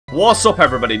What's up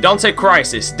everybody,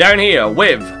 DanteCrysis down here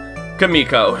with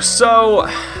Kamiko. So,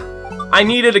 I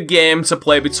needed a game to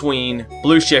play between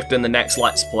Blue Shift and the next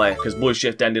Let's Play, because Blue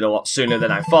Shift ended a lot sooner than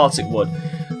I thought it would.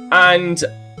 And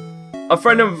a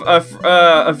friend of,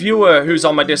 a viewer who's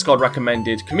on my Discord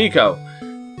recommended Kamiko.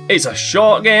 It's a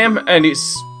short game, and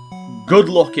it's good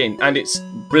looking, and it's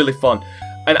really fun.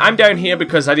 And I'm down here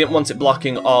because I didn't want it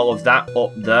blocking all of that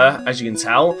up there, as you can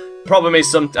tell. Problem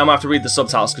is, I'm gonna have to read the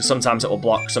subtitles because sometimes it will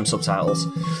block some subtitles.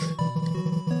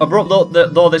 Abrupt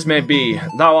though this may be,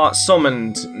 thou art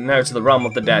summoned now to the realm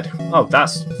of the dead. Oh,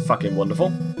 that's fucking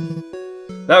wonderful.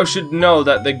 Thou should know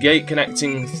that the gate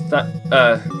connecting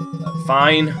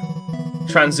thine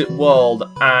transit world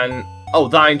and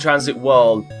thine transit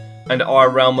world and our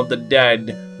realm of the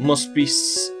dead must be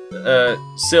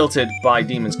silted by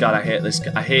demons. God, I hate this.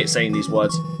 I hate saying these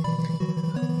words.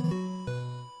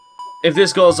 If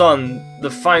this goes on, the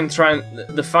fine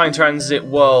transit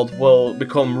world will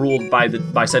become ruled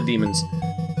by said demons,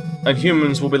 and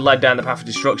humans will be led down the path of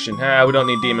destruction. We don't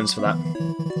need demons for that.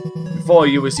 Before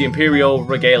you was the Imperial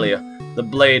Regalia, the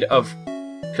blade of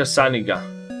Kasanigi.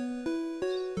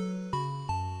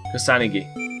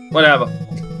 Whatever.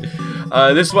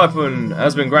 This weapon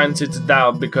has been granted to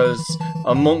thou because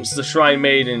amongst the Shrine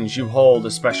Maidens you hold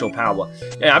a special power.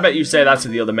 Yeah, I bet you say that to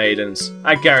the other maidens.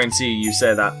 I guarantee you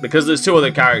say that. Because there's two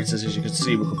other characters, as you can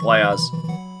see, we could play as.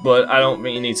 But I don't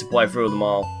think you need to play through them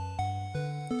all.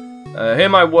 Hear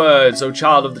my words, O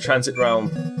child of the Transit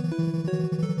Realm.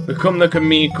 Become the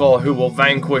Kamiko who will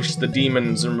vanquish the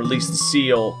demons and release the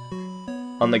seal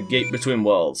on the gate between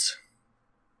worlds.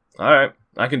 Alright,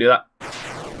 I can do that.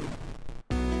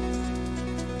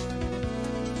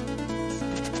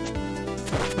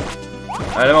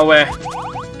 Out of my way.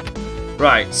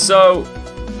 Right, so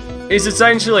it's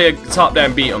essentially a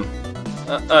top-down beat-em,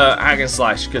 hack and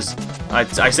slash. Because I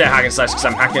say hack and slash because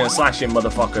I'm hacking and slashing,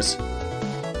 motherfuckers.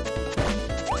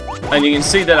 And you can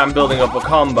see that I'm building up a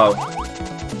combo.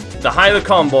 The higher the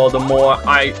combo, the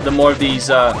more of these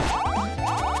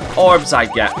orbs I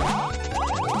get,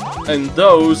 and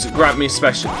those grant me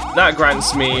special. That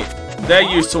grants me. They're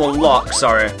used to unlock.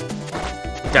 Sorry,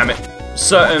 damn it.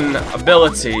 Certain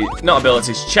not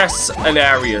abilities, chests and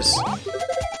areas.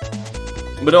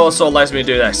 But it also allows me to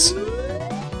do this.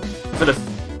 For the...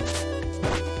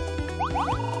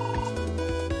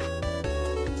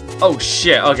 Oh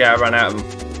shit, okay, I ran out of them.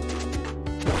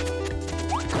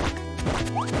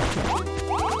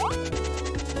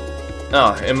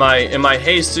 Oh, in my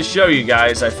haste to show you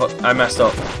guys, I messed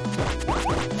up.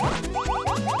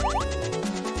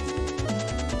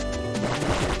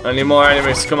 I need more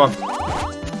enemies, come on.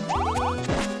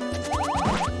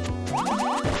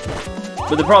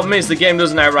 But the problem is, the game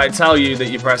doesn't outright tell you that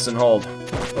you press and hold.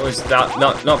 At least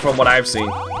not from what I've seen.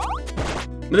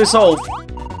 But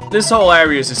this whole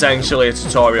area is essentially a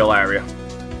tutorial area.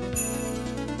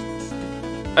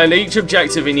 And each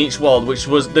objective in each world, which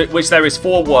there is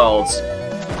 4 worlds,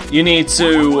 you need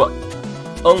to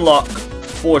unlock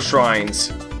 4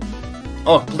 shrines.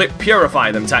 Or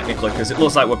purify them technically, because it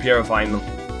looks like we're purifying them.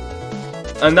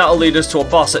 And that'll lead us to a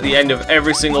boss at the end of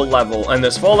every single level. And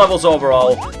there's 4 levels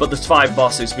overall, but there's 5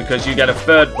 bosses because you get a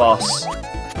 3rd boss.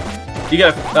 You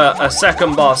get a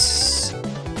 2nd boss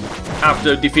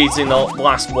after defeating the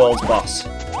last world's boss.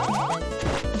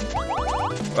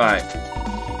 Right.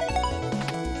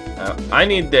 I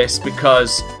need this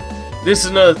because this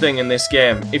is another thing in this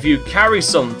game. If you carry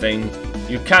something,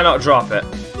 you cannot drop it.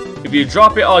 If you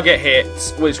drop it or get hit,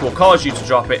 which will cause you to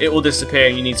drop it, it will disappear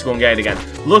and you need to go and get it again.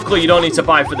 Luckily, you don't need to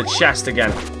buy for the chest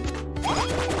again.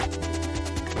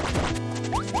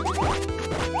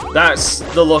 That's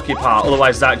the lucky part,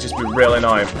 otherwise that'd just be really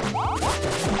annoying.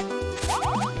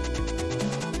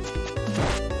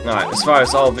 Alright, as far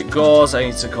as all of it goes, I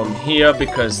need to come here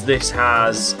because this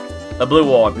has a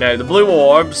blue orb. Now, the blue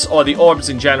orbs, or the orbs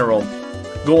in general,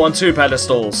 go on 2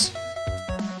 pedestals.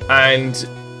 And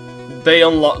they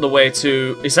unlock the way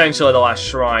to essentially the last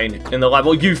shrine in the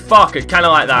level. You fucker, kind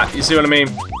of like that. You see what I mean?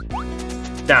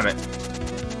 Damn it.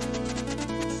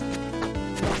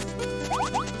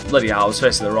 Bloody hell, I was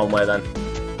facing the wrong way then.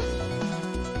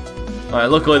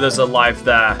 Alright, luckily there's a life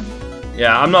there.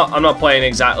 Yeah, I'm not playing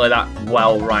exactly that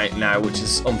well right now, which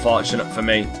is unfortunate for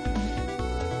me.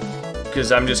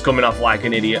 Because I'm just coming off like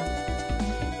an idiot.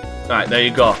 Alright, there you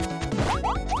go.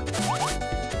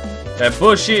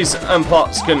 Bushes and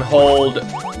pots can hold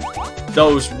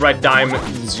those red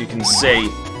diamonds you can see,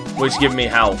 which give me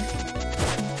health.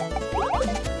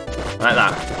 Like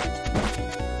that.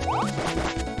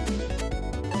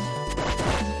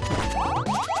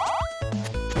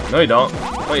 No, you don't.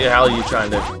 What the hell are you trying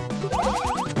to do?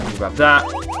 Grab that.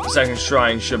 second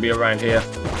shrine should be around here.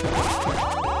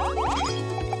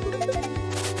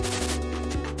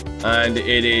 And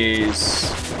it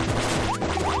is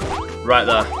right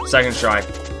there, second shrine.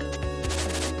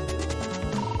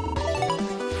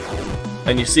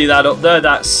 And you see that up there,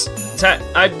 that's...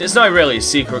 it's not really a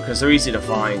secret because they're easy to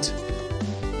find.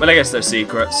 But I guess they're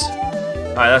secrets.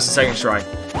 Alright, that's the second shrine.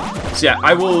 So yeah,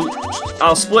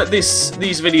 I'll split these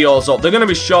videos up. They're going to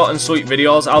be short and sweet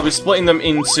videos. I'll be splitting them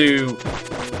into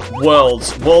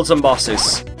worlds and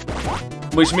bosses.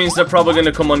 Which means they're probably going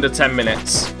to come under 10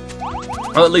 minutes.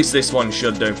 Or at least this one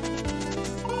should do.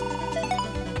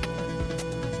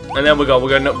 And then we're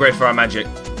going to upgrade for our magic.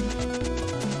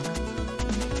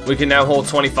 We can now hold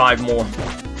 25 more.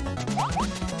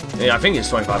 Yeah, I think it's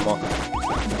 25 more.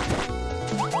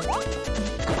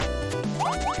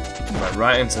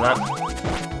 Right into that.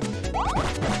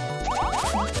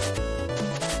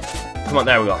 Come on,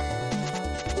 there we go.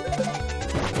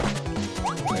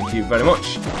 Thank you very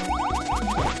much.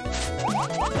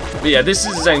 But yeah, this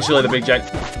is essentially the big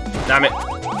damn it,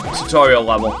 tutorial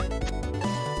level.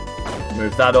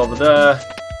 Move that over there.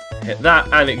 Hit that,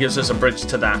 and it gives us a bridge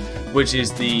to that, which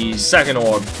is the second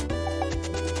orb.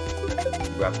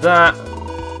 Grab that.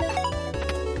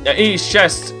 Yeah, each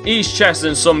chest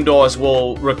and some doors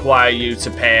will require you to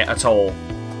pay a toll.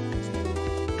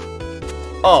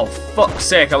 Oh, fuck's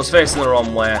sake, I was facing the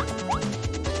wrong way.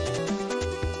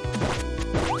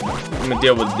 I'm gonna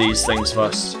deal with these things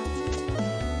first.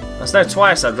 That's now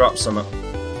twice I dropped something.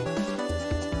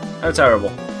 How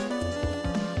terrible.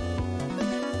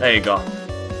 There you go.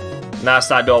 Now that's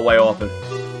that doorway open.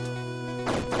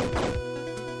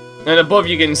 And above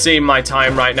you can see my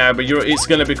time right now, but it's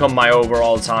going to become my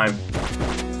overall time.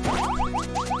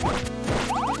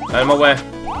 Out of my way.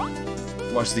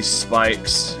 Watch these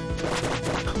spikes.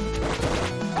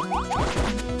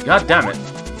 God damn it.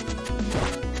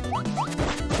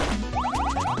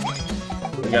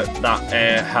 Get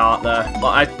that heart there.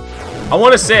 Well, I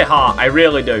want to say heart, I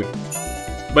really do.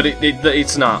 But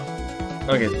it's not.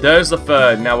 Okay, there's the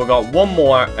third. Now we've got one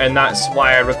more, and that's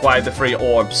why I required the 3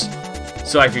 orbs.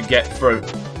 So I could get through.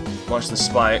 Watch the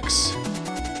spikes.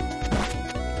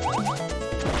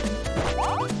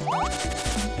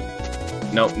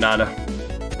 Nope, nada.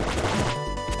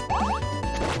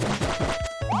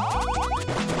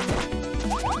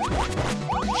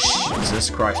 Jesus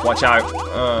Christ, watch out.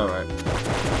 Alright.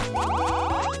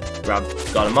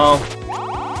 Got them all.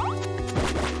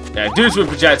 Yeah, dudes with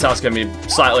projectiles can be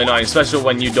slightly annoying, especially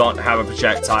when you don't have a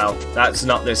projectile. That's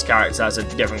not this character, that's a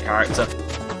different character.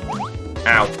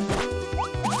 Ow.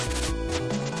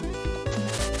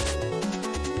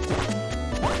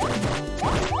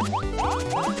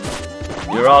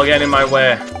 You're all getting in my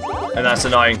way, and that's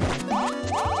annoying.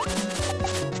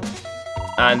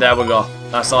 And there we go.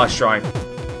 That's the last shrine.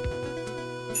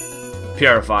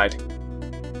 Purified.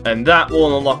 And that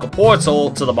will unlock a portal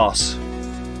to the boss.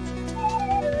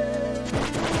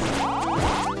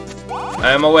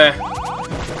 Out of my way.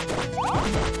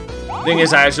 Thing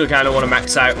is, I actually kind of want to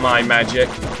max out my magic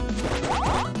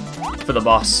for the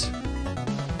boss.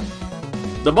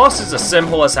 The boss is as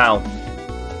simple as hell.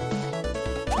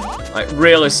 Like,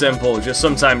 really simple, just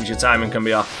sometimes your timing can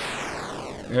be off.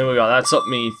 Here we go, that took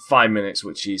me 5 minutes,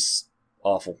 which is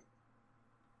awful.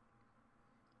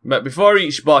 But before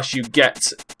each boss, you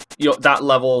get that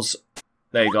level's,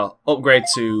 there you go, upgrade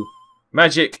to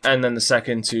magic, and then the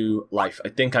second to life. I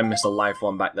think I missed a life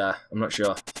one back there, I'm not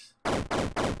sure.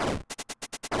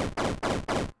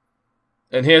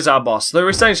 And here's our boss. They're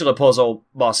essentially puzzle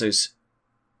bosses.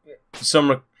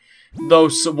 One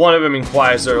of them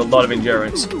requires a lot of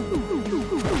endurance.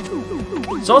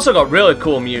 It's also got really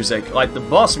cool music. Like, the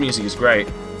boss music is great.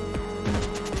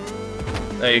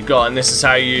 There you go, and this is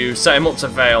how you set him up to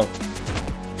fail.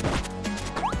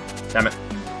 Damn it.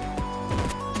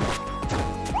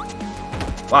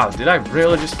 Wow, did I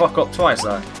really just fuck up twice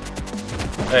there?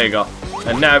 There you go.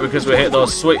 And now, because we hit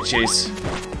those switches...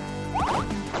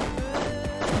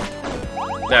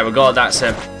 There we go, that's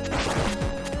him.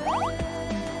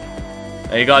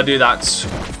 And you gotta do that.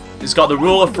 It's got the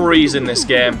rule of threes in this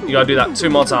game. You gotta do that 2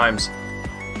 more times.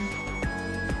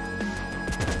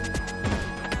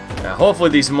 Yeah, hopefully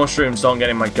these mushrooms don't get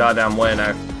in my goddamn way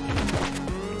now.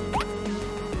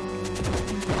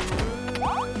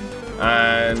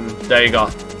 And there you go.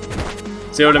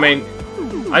 See what I mean?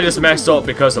 I just messed up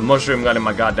because the mushroom got in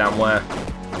my goddamn way.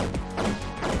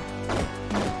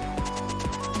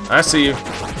 I see you.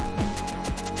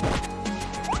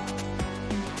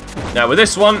 Now with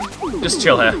this one, just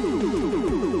chill here.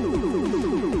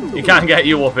 He can't get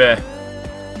you up here.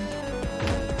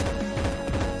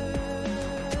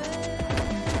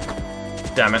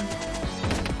 Damn it.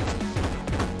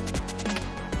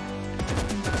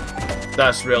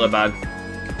 That's really bad.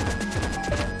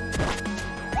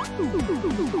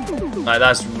 Like,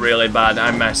 that's really bad. I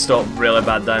messed up really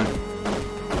bad then.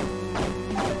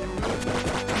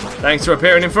 Thanks for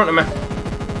appearing in front of me.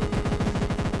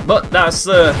 But that's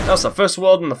the first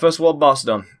world and the first world boss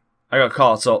done. I got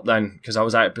caught up then because I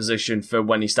was out of position for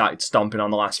when he started stomping on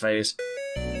the last phase.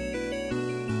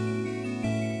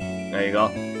 There you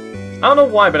go. I don't know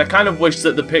why, but I kind of wish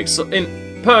that the pixel...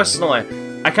 Personally,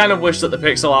 I kind of wish that the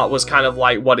pixel art was kind of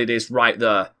like what it is right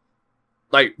there.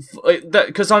 Like,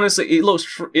 because honestly, it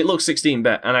looks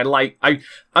 16-bit, and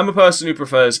I'm a person who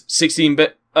prefers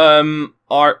 16-bit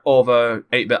art over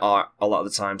 8-bit art a lot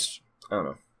of the times. I don't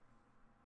know.